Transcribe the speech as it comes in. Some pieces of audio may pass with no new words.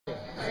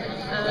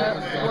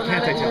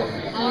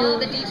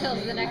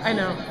details in the next I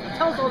know.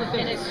 Tell us all the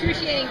in things.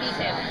 excruciating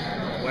detail.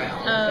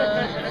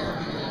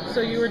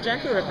 So you were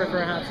Jack the Ripper for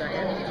a hot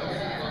second.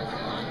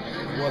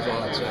 Was a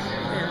hot second.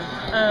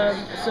 Yeah.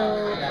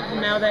 So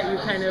now that you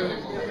kind of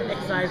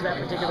excised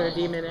that particular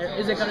demon,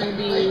 is it going to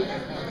be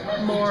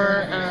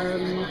more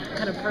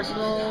kind of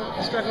personal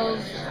struggles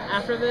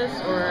after this,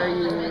 or are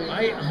you?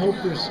 I hope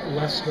there's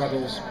less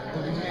struggles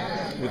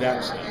with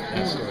that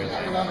storyline.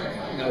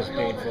 That was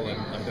painful, and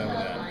I'm done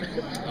with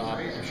that.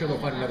 I'm sure they'll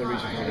find another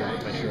reason for me to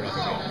rip my shirt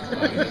off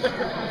again.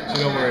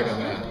 So don't worry about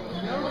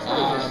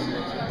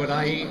that. But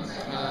I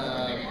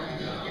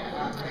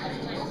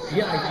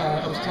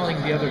was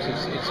telling the others,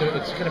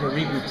 it's kind of a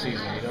reboot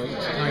season, you know,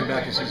 it's tying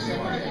back to season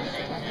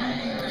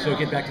 1. So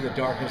get back to the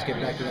darkness, get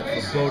back to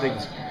that foreboding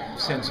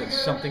sense that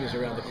something is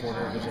around the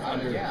corner. There's an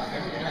underbelly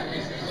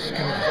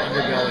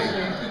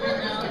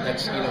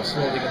that's, you know,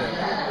 slowly going to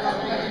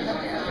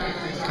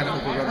kind of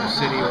overrun the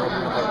city or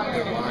overrun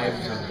their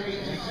lives. And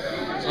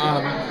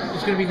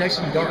it's going to be nice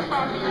and dark,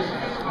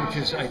 which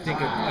is, I think,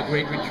 a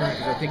great return,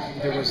 because I think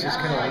there was this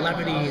kind of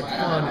levity and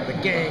fun and the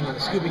gang and the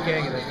Scooby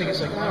Gang, and I think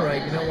it's like, all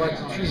right, you know what,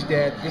 she's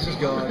dead, this is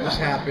gone, this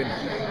happened,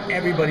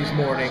 everybody's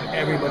mourning,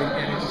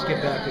 and just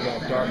get back to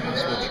that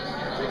darkness, which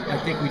I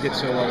think we did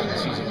so well in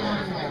season 1.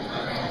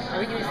 Are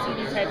we going to see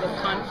any type of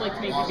conflict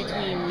maybe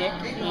between Nick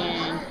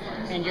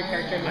and your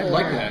character? I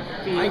like that.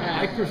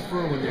 I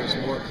prefer when there's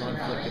more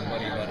conflict and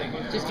buddy-buddy.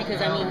 Just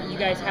because, I mean, you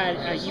guys had,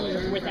 you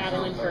were with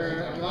Adeline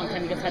for a long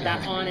time, you guys had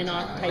that on and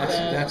off type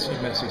That's a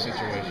messy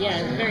situation. Yeah,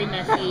 it's very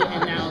messy,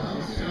 and now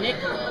Nick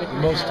with the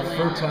most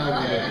fertile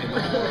woman in the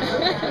world.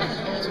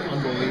 It's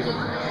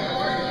unbelievable.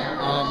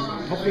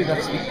 Hopefully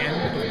that's the end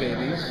of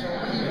babies.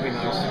 That'd be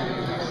nice.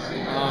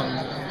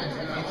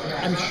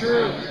 I'm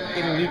sure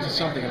it'll lead to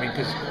something. I mean,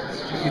 because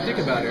if you think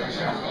about it,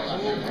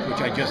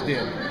 which I just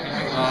did,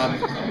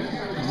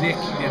 Nick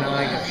and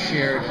I have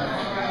shared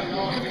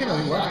kind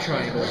of love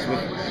triangles with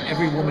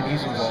every woman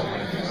he's involved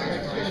with.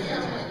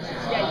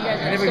 Yeah, you guys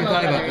I never even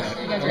thought about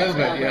that. A little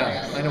bit,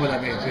 yeah. I know what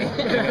that means.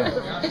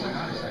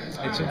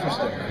 Yeah. It's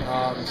interesting.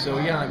 So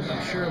yeah,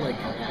 I'm sure like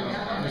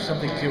there's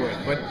something to it.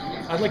 But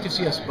I'd like to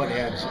see us butt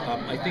heads.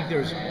 I think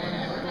there's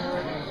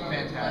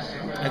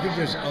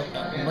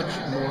a much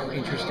more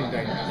interesting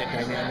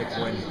dynamic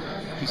when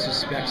he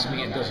suspects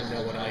me and doesn't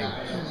know what I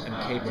am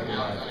capable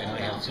of, and I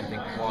have something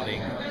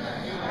plotting.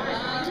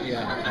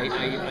 Yeah,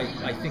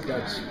 I think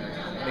that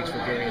makes for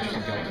very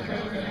interesting television.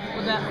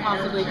 Would that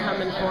possibly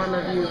come in form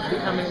of you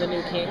becoming the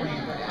new king?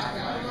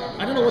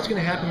 I don't know what's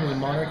going to happen with the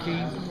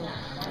monarchy.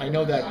 I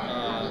know that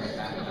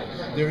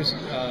there's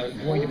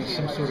going to be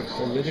some sort of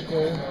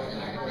political.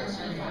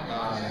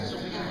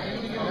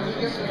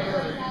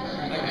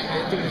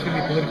 I think there's going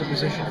to be a political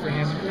position for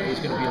him. He's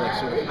going to be like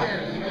sort of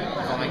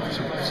vying for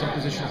some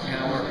position of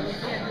power,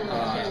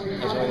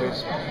 as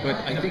always. But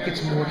I think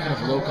it's more kind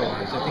of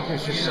localized. I think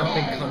there's just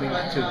something coming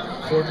to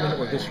Portland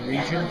or this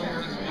region.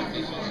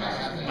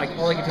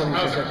 All I can tell you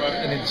is there's like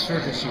an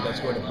insurgency that's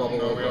going to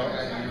bubble over,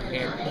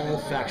 and all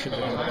factions are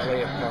going to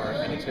play a part,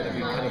 and it's going to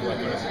be kind of like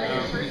a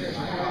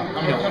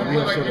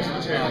real sort of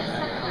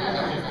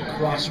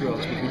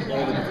crossroads between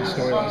all the different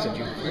storylines that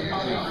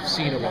you've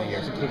seen over the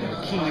years, including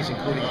the Keys,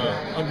 including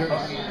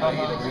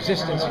the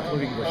Resistance,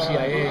 including the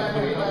CIA,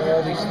 including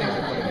all these things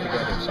are coming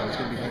together. So it's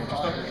going to be very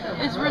interesting.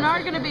 Is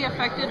Renard going to be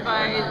affected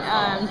by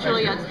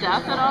Juliet's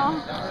death at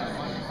all?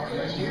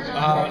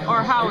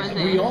 Or how is it?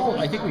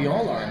 I think we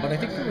all are, but I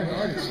think for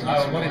Renard, it's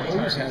what it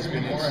always has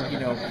been. It's, you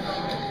know,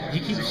 he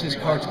keeps his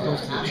cards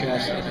close to the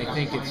chest, and I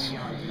think it's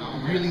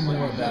really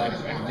more about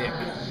Nick.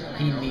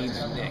 He needs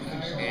Nick,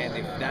 and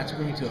if that's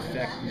going to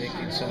affect Nick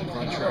in some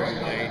contrary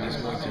way, and he's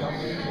going to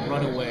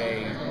run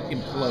away,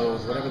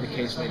 implode, whatever the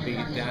case may be,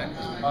 that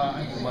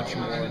is much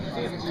more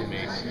important to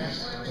me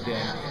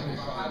than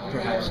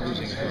perhaps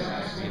losing her.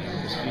 You know,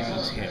 because he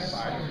needs him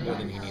more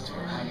than he needs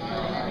her.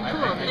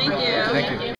 Cool. Thank you. Thank you.